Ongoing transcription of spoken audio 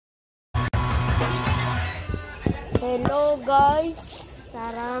Hello guys!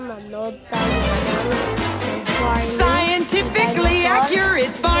 Tara, manood tayo ng Barney. Scientifically accurate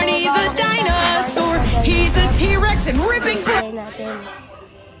Barney the dinosaur. He's a T-Rex and ripping Try natin.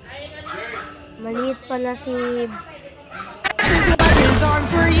 Maliit pala si... but his arms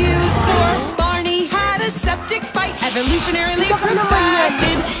were used for. Barney had a septic bite, evolutionarily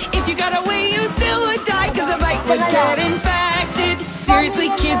perfected. If you got away, you still would die, cause a bite would get infected. Seriously,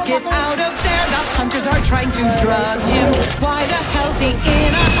 kids, get out of there. The hunters are trying to drug him. Why the hell's he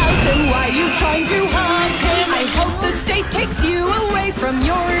in a house, and why are you trying to hug him? I hope the state takes you away from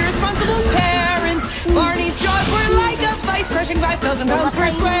your irresponsible parents. Barney's jaws were like a vice, crushing 5,000 pounds per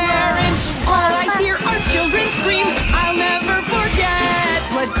square inch. All I hear are children's screams I'll never forget.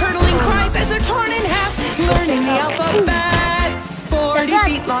 Blood-curdling cries as they're torn in half, learning the alphabet. 40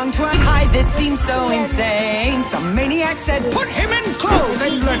 feet long, 20 high, this seems so insane. Some maniac said, put him in clothes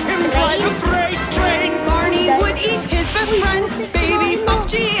and let him drive a freight train. Barney would eat his best friends, baby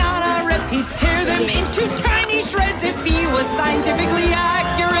Bugsy on a rip. He'd tear them into tiny shreds if he was scientifically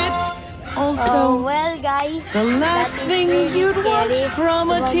accurate. Also, well guys, the last thing you'd want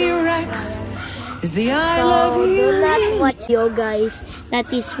from a T-Rex is the I love you. Do not watch yo guys.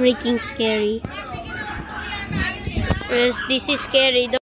 That is freaking scary. Yes, this is scary.